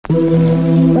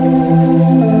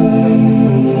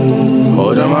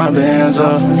Holding my bands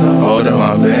up, holding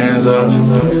my bands up.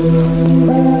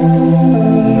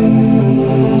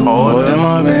 Holding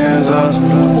my bands up.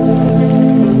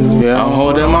 Yeah, I'm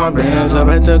holding my bands up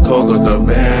at the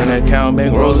Coca-Cabana. Count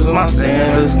big roses, my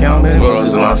standards. Count big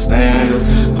roses, my standards.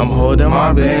 I'm holding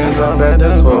my bands up at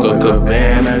the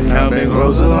Coca-Cabana. Count big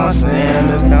roses, my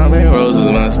standards. Count big roses,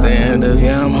 my standards.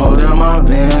 Yeah, I'm holding my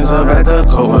bands up at the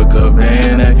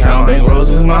Coca-Cabana. Count big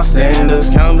roses, my standards.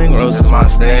 Count big roses, my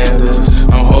standards.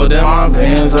 I'm holding my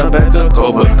bands up at the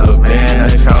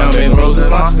Coca-Cabana. Count big roses,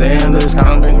 my standards.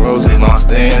 Count big roses, my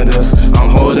standards. I'm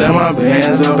holding my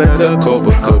bands up at the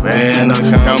Coca-Cabana.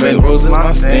 Count big roses,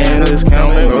 my standards.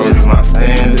 Count big roses, my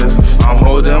standards. I'm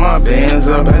holding my bands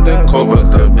up at the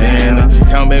Copacabana.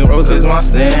 Count big roses, my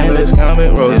standards. Count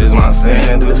big roses, my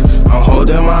standards. I'm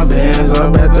holding my bands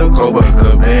up at the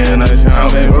Copacabana.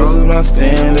 Count big roses, my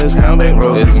standards. Count big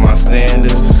roses, my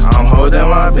standards. I'm holding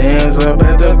my bands up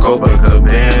at the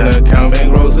Copacabana. Count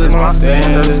big roses, my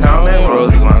standards. Count big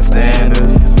roses, my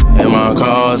standards. In my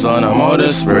cars on a motor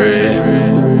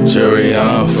spread, jury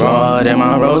on fraud and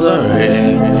my rose are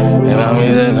red. And my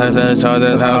music has to charge,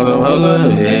 that's how I'm supposed to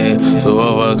be. To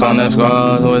overcome the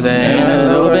scars was the end of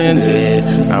the open head.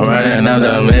 I'm running up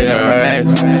the bigger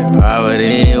racks.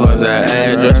 Poverty was the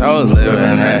address I was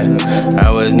living at. I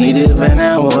was knee deep in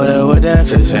that water with that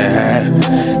fishing hat.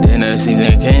 Then the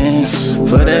season came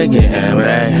for the getting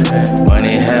back.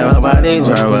 Money held by these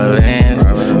rubber bands.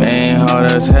 Ain't hard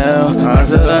to tell, I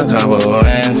took a couple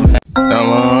wins. Number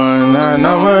one, not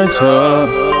number two.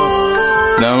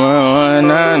 Number one,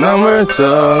 not number two.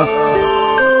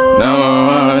 Number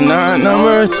one, not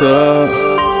number two.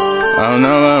 I'm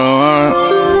number one.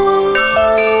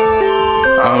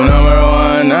 I'm number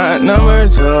one, not number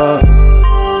two.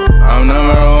 I'm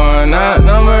number one, not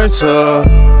number two.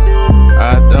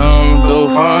 I don't do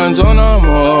funds on no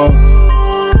more.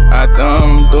 I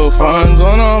don't do funds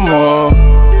on no more.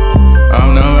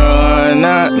 I'm number one,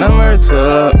 not number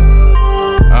two.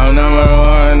 I'm number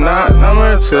one, not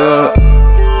number two.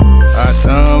 I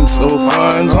don't do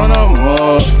funds on no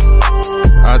more.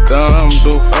 I don't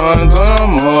do funds on no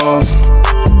more.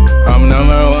 I'm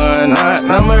number one, not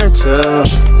number two.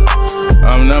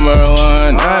 I'm number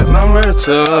one, not number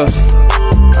two.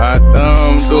 I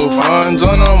don't do funds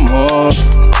on no more.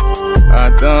 I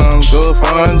don't do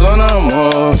funds on no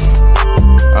more.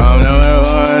 I'm number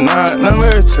one, not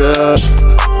number two.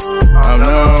 I'm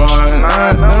number one,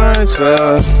 not number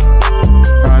two.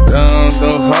 I don't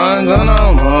do funds on no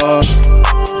more.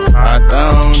 I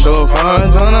don't do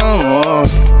funds on no more.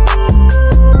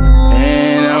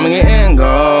 And I'm getting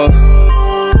goals.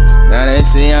 Now they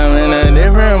see I'm in a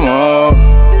different mode.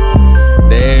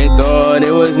 They thought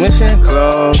it was mission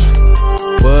close,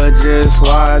 but just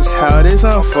watch how this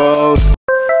unfolds.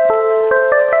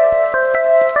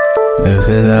 This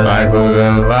is a life of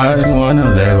good vibes, you wanna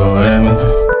live with me.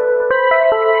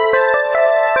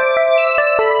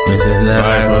 This is a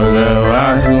life of good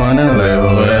vibes, you wanna live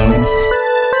with me.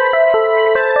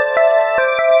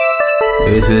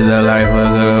 This is a life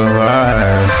of good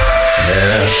vibes.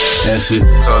 Yeah, and she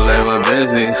so labor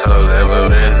busy, so labor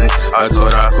busy. I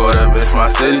told her I called a bitch my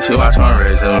city, she watch my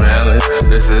resume.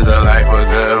 This is a life of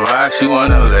good vibes, she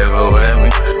wanna live with me.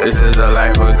 This is a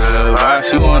life of good vibes,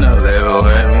 she wanna live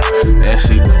with me. And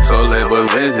she so labor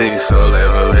busy, so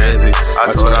labor busy.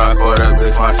 I told her I called a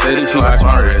bitch my city, she watch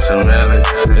my resume.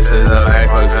 This is a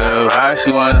life of good vibes,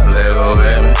 she wanna live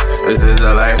with me. This is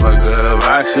a life of good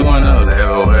vibes, she wanna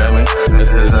live with me.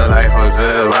 This is a life of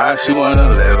good vibes, she wanna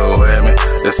live with me.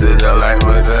 This is a life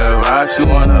of good vibes, you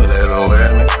wanna live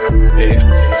with me.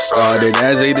 Yeah. Started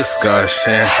as a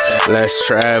discussion. Let's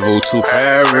travel to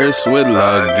Paris with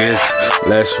luggage.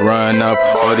 Let's run up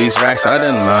all these racks out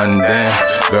in London.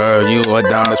 Girl, you a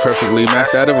dime that's perfectly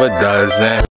matched out of a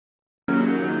dozen.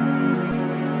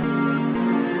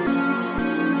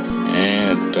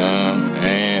 Anthem,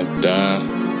 anthem,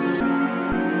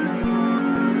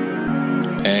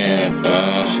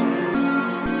 anthem.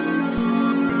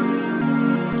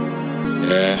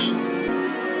 Yeah.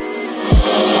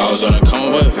 I was on a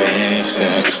come up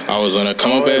advancing. I was on a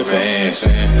come up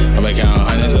advancing. I'm making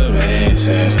hundreds of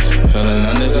advances. Feeling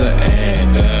I'm just the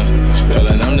anthem.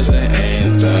 Feeling I'm just the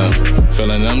anthem.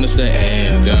 Feeling I'm just the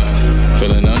anthem.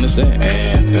 Feeling I'm just the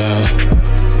anthem.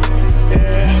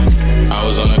 Yeah. I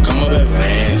was on a come up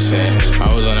advancing.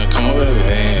 I was on a come up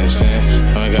advancing.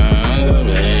 I'm making hundreds of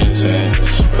advances.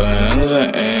 Feeling I'm just the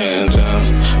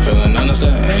anthem. Feeling I'm just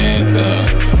the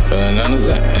anthem. Feeling I'm just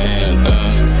the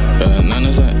anthem. Feeling I'm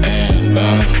just the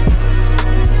anthem.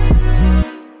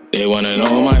 They wanna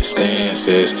know my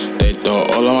stances. They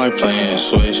thought all all of my plans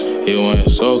switch. You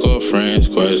went so-called friends,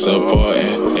 quite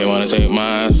supporting. They wanna take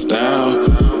my style,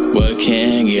 but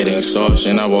can't get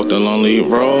extortion. I walked the lonely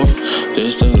road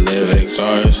just to live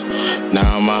victorious.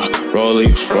 Now my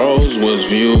rollie froze was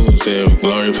views if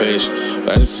glory pitch.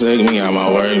 That's take me out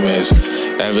my worry miss.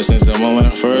 Ever since the moment I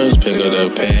first picked up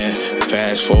the pen,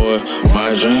 fast forward,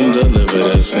 my dream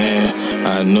delivered a 10.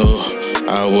 I knew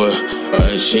I would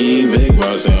achieve big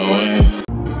bucks and win.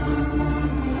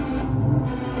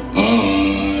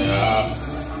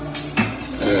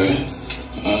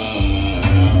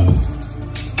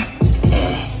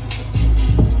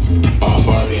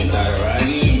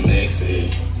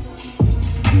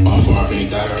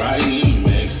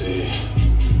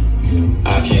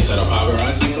 I can't set up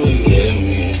paparazzi, forgive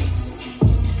me.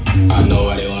 I know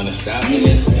why they wanna stop me,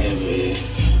 it's envy.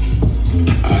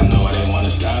 I know why they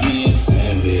wanna stop me, it's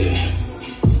envy.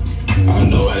 I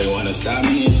know why they wanna stop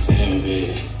me, it's envy.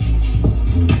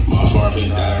 My heart been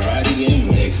died right again,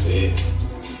 mix it.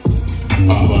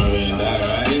 My heart been died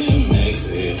right again, mix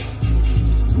it.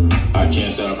 I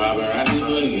can't set up paparazzi,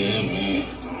 forgive me.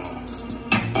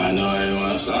 I know why they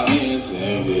wanna stop me, it's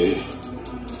envy.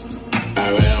 I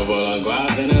ran up all the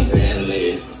guap in a Bentley.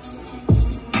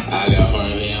 I got $4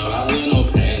 million with no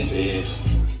panties.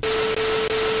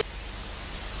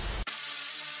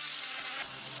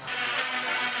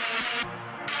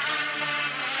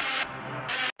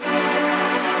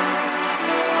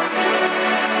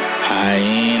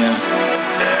 Hyena.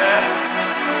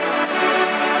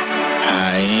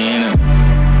 Hyena.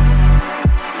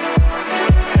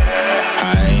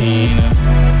 Hyena.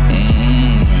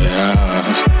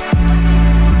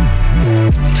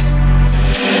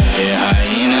 Yeah,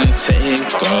 hyena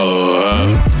take over.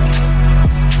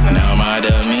 Now my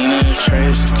demeanor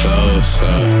trace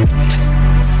closer.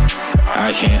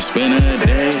 I can't spend a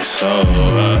day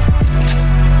sober.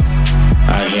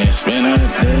 I can't spend a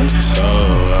day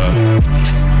sober.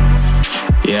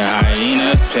 Yeah,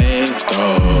 hyena take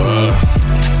over.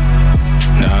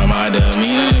 Now my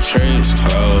demeanor trace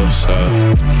closer.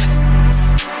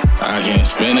 I can't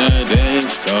spend a day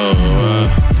sober.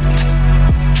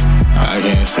 I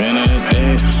can't spend a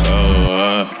day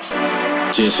sober.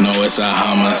 Just know it's a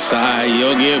homicide,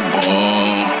 you'll get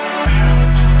born.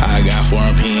 I got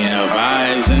foreign PM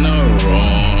vibes in the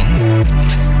room.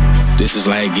 This is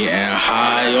like getting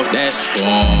high off that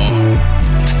spoon.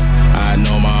 I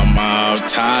know my mob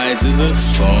ties is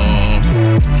assumed.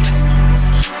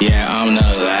 Yeah, I'm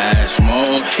the last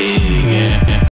Mohegan.